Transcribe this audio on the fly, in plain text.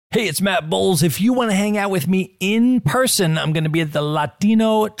Hey, it's Matt Bowles. If you want to hang out with me in person, I'm going to be at the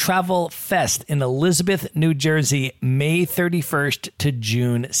Latino Travel Fest in Elizabeth, New Jersey, May 31st to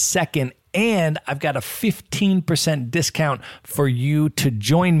June 2nd. And I've got a 15% discount for you to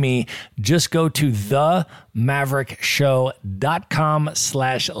join me. Just go to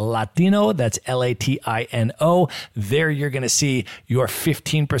themaverickshow.com/Latino. That's Latino. There you're going to see your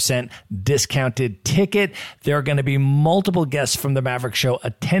 15% discounted ticket. There are going to be multiple guests from the Maverick Show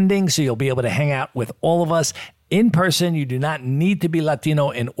attending, so you'll be able to hang out with all of us in person. You do not need to be Latino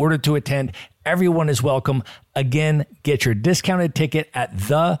in order to attend. Everyone is welcome. Again, get your discounted ticket at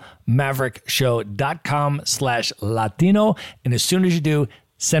themaverickshow.com/Latino. And as soon as you do,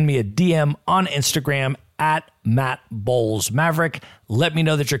 send me a DM on Instagram at Matt Bowles Maverick. Let me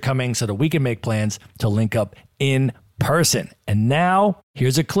know that you're coming so that we can make plans to link up in person. And now,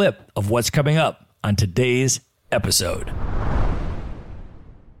 here's a clip of what's coming up on today's episode.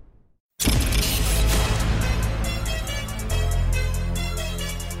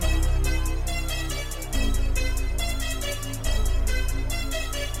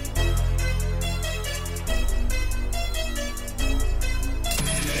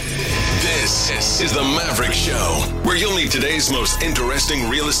 This is the Maverick Show, where you'll meet today's most interesting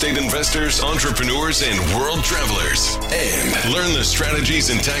real estate investors, entrepreneurs, and world travelers, and learn the strategies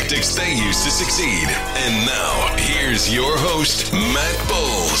and tactics they use to succeed. And now, here's your host, Matt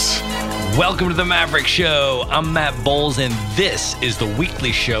Bowles. Welcome to the Maverick Show. I'm Matt Bowles, and this is the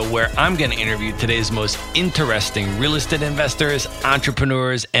weekly show where I'm going to interview today's most interesting real estate investors,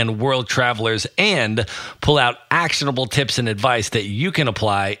 entrepreneurs, and world travelers, and pull out actionable tips and advice that you can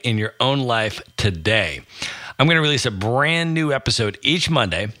apply in your own life today. I'm going to release a brand new episode each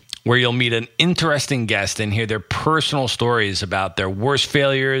Monday where you'll meet an interesting guest and hear their personal stories about their worst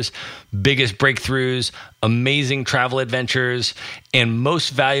failures, biggest breakthroughs, amazing travel adventures, and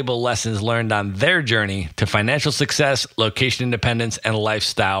most valuable lessons learned on their journey to financial success, location independence, and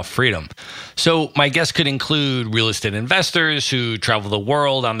lifestyle freedom. So my guests could include real estate investors who travel the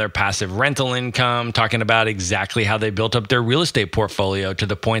world on their passive rental income, talking about exactly how they built up their real estate portfolio to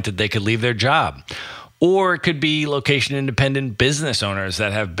the point that they could leave their job. Or it could be location-independent business owners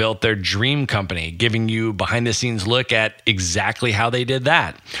that have built their dream company, giving you behind-the-scenes look at exactly how they did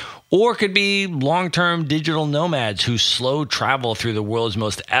that. Or it could be long-term digital nomads who slow travel through the world's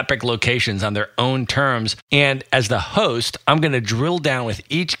most epic locations on their own terms. And as the host, I'm going to drill down with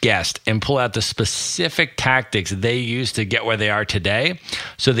each guest and pull out the specific tactics they use to get where they are today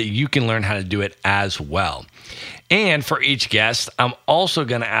so that you can learn how to do it as well. And for each guest, I'm also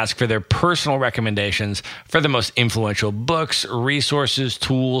going to ask for their personal recommendations for the most influential books, resources,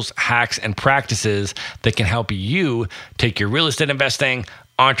 tools, hacks, and practices that can help you take your real estate investing,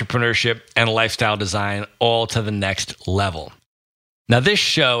 entrepreneurship, and lifestyle design all to the next level. Now, this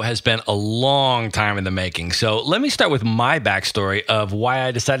show has been a long time in the making, so let me start with my backstory of why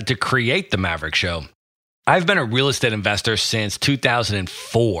I decided to create the Maverick Show. I've been a real estate investor since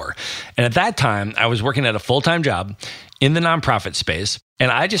 2004. And at that time, I was working at a full-time job in the nonprofit space, and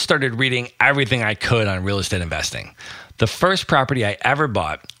I just started reading everything I could on real estate investing. The first property I ever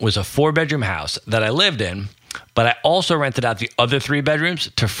bought was a 4-bedroom house that I lived in, but I also rented out the other 3 bedrooms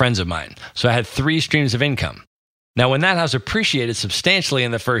to friends of mine. So I had 3 streams of income. Now, when that house appreciated substantially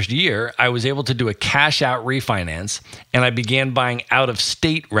in the first year, I was able to do a cash-out refinance, and I began buying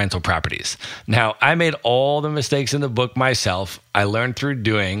out-of-state rental properties. Now, I made all the mistakes in the book myself. I learned through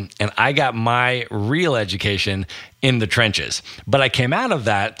doing, and I got my real education in the trenches. But I came out of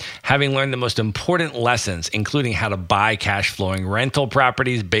that having learned the most important lessons, including how to buy cash-flowing rental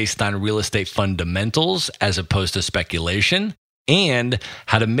properties based on real estate fundamentals as opposed to speculation, and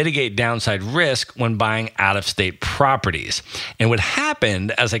how to mitigate downside risk when buying out-of-state properties. And what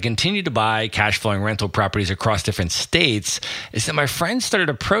happened as I continued to buy cash-flowing rental properties across different states is that my friends started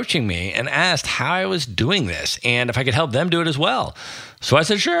approaching me and asked how I was doing this and if I could help them do it as well. So I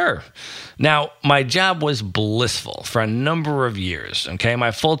said, sure. Now, my job was blissful for a number of years, okay? My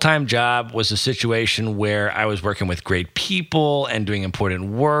full-time job was a situation where I was working with great people and doing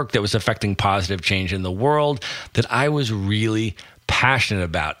important work that was affecting positive change in the world that I was really passionate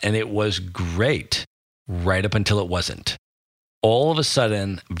about, and it was great right up until it wasn't. All of a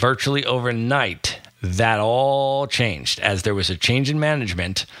sudden, virtually overnight, that all changed as there was a change in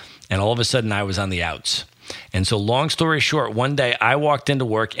management, and all of a sudden I was on the outs. And so long story short, one day I walked into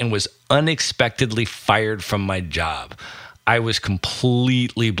work and was unexpectedly fired from my job. I was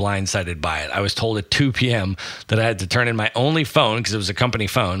completely blindsided by it. I was told at 2 p.m. that I had to turn in my only phone, because it was a company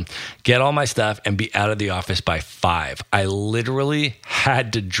phone, get all my stuff, and be out of the office by 5. I literally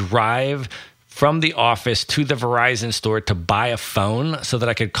had to drive from the office to the Verizon store to buy a phone so that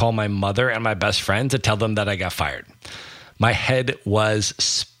I could call my mother and my best friend to tell them that I got fired. My head was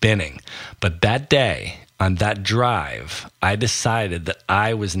spinning. But that day, on that drive, I decided that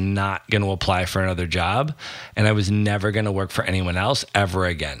I was not going to apply for another job and I was never going to work for anyone else ever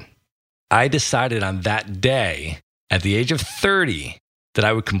again. I decided on that day, at the age of 30, that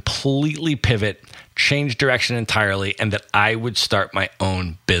I would completely pivot, change direction entirely, and that I would start my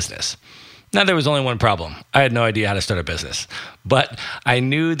own business. Now, there was only one problem. I had no idea how to start a business, but I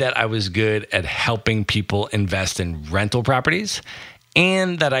knew that I was good at helping people invest in rental properties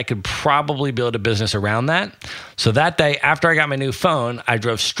and that I could probably build a business around that. So that day, after I got my new phone, I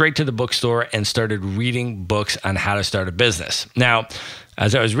drove straight to the bookstore and started reading books on how to start a business. Now,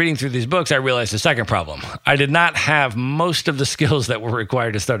 as I was reading through these books, I realized the second problem. I did not have most of the skills that were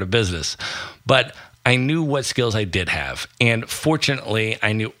required to start a business, but I knew what skills I did have. And fortunately,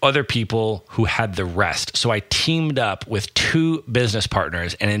 I knew other people who had the rest. So I teamed up with 2 business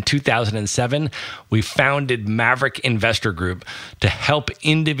partners. And in 2007, we founded Maverick Investor Group to help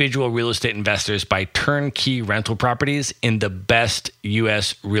individual real estate investors buy turnkey rental properties in the best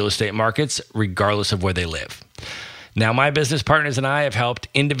U.S. real estate markets, regardless of where they live. Now, my business partners and I have helped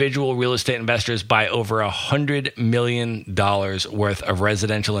individual real estate investors buy over $100 million worth of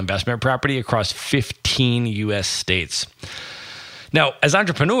residential investment property across 15 U.S. states. Now, as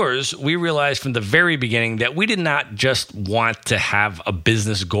entrepreneurs, we realized from the very beginning that we did not just want to have a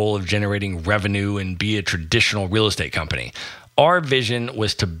business goal of generating revenue and be a traditional real estate company. Our vision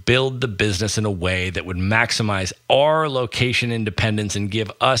was to build the business in a way that would maximize our location independence and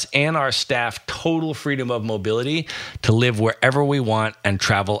give us and our staff total freedom of mobility to live wherever we want and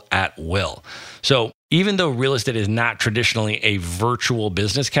travel at will. So even though real estate is not traditionally a virtual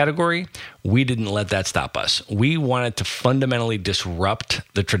business category, we didn't let that stop us. We wanted to fundamentally disrupt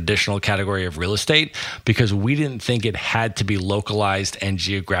the traditional category of real estate because we didn't think it had to be localized and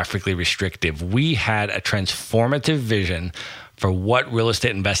geographically restrictive. We had a transformative vision for what real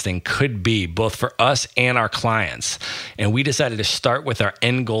estate investing could be, both for us and our clients. And we decided to start with our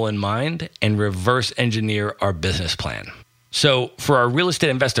end goal in mind and reverse engineer our business plan. So for our real estate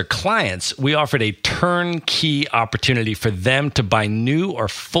investor clients, we offered a turnkey opportunity for them to buy new or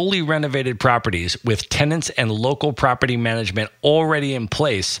fully renovated properties with tenants and local property management already in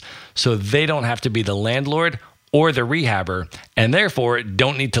place so they don't have to be the landlord or the rehabber, and therefore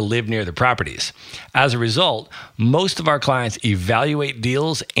don't need to live near the properties. As a result, most of our clients evaluate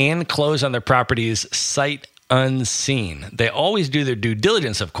deals and close on their properties sight unseen. They always do their due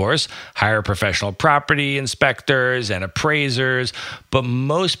diligence, of course, hire professional property inspectors and appraisers, but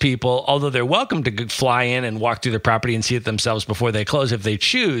most people, although they're welcome to fly in and walk through the property and see it themselves before they close if they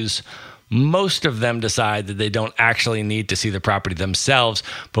choose, most of them decide that they don't actually need to see the property themselves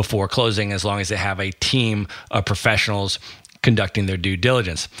before closing as long as they have a team of professionals conducting their due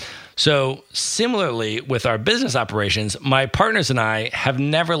diligence. So similarly, with our business operations, my partners and I have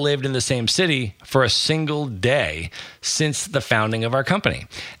never lived in the same city for a single day since the founding of our company.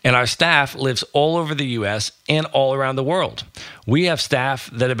 And our staff lives all over the U.S. and all around the world. We have staff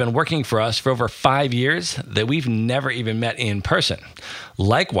that have been working for us for over 5 years that we've never even met in person.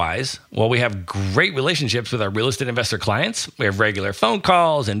 Likewise, while we have great relationships with our real estate investor clients, we have regular phone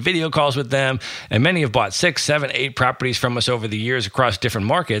calls and video calls with them, and many have bought 6, 7, 8 properties from us over the years across different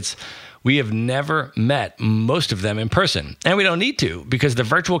markets, we have never met most of them in person. And we don't need to because the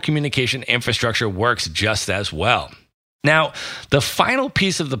virtual communication infrastructure works just as well. Now, the final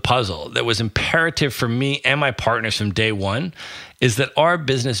piece of the puzzle that was imperative for me and my partners from day one is that our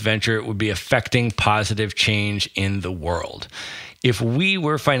business venture would be affecting positive change in the world. If we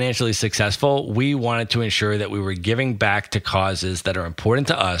were financially successful, we wanted to ensure that we were giving back to causes that are important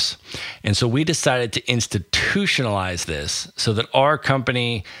to us. And so we decided to institutionalize this so that our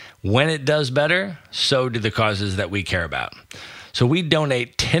company, when it does better, so do the causes that we care about. So we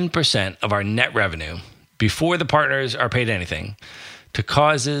donate 10% of our net revenue before the partners are paid anything to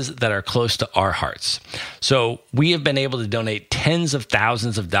causes that are close to our hearts. So we have been able to donate tens of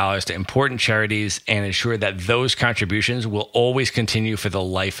thousands of dollars to important charities and ensure that those contributions will always continue for the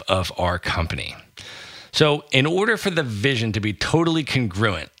life of our company. So in order for the vision to be totally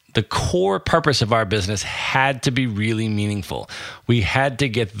congruent, the core purpose of our business had to be really meaningful. We had to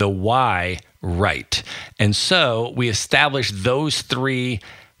get the why right. And so we established those 3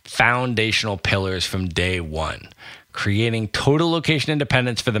 foundational pillars from day one: creating total location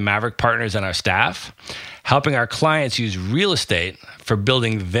independence for the Maverick partners and our staff, helping our clients use real estate for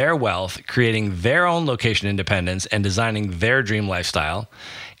building their wealth, creating their own location independence, and designing their dream lifestyle,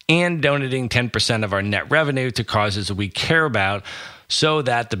 and donating 10% of our net revenue to causes we care about so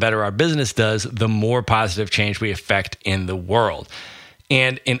that the better our business does, the more positive change we affect in the world.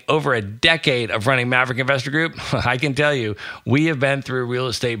 And in over a decade of running Maverick Investor Group, I can tell you, we have been through real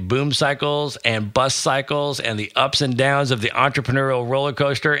estate boom cycles and bust cycles and the ups and downs of the entrepreneurial roller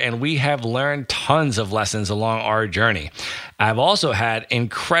coaster, and we have learned tons of lessons along our journey. I've also had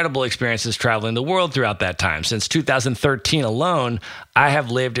incredible experiences traveling the world throughout that time. Since 2013 alone, I have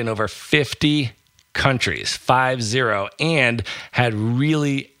lived in over 50 countries, 50, and had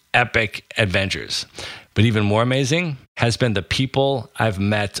really epic adventures. But even more amazing has been the people I've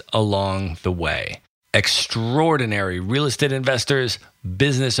met along the way. Extraordinary real estate investors,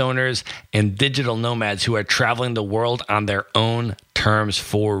 business owners, and digital nomads who are traveling the world on their own terms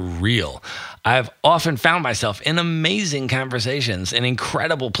for real. I've often found myself in amazing conversations in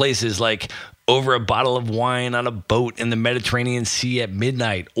incredible places like over a bottle of wine on a boat in the Mediterranean Sea at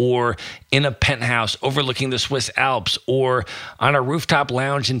midnight, or in a penthouse overlooking the Swiss Alps, or on a rooftop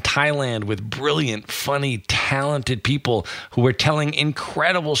lounge in Thailand with brilliant, funny, talented people who were telling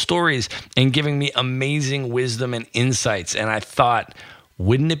incredible stories and giving me amazing wisdom and insights. And I thought,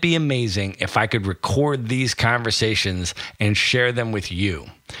 wouldn't it be amazing if I could record these conversations and share them with you?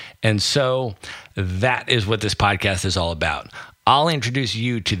 And so that is what this podcast is all about. I'll introduce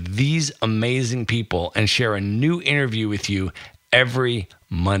you to these amazing people and share a new interview with you every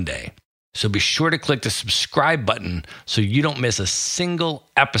Monday. So be sure to click the subscribe button so you don't miss a single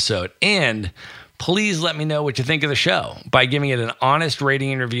episode. And please let me know what you think of the show by giving it an honest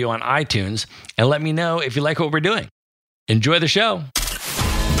rating and review on iTunes, and let me know if you like what we're doing. Enjoy the show.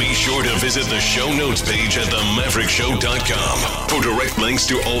 Be sure to visit the show notes page at themaverickshow.com for direct links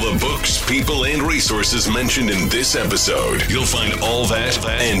to all the books, people, and resources mentioned in this episode. You'll find all that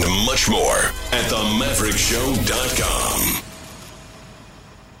and much more at themaverickshow.com.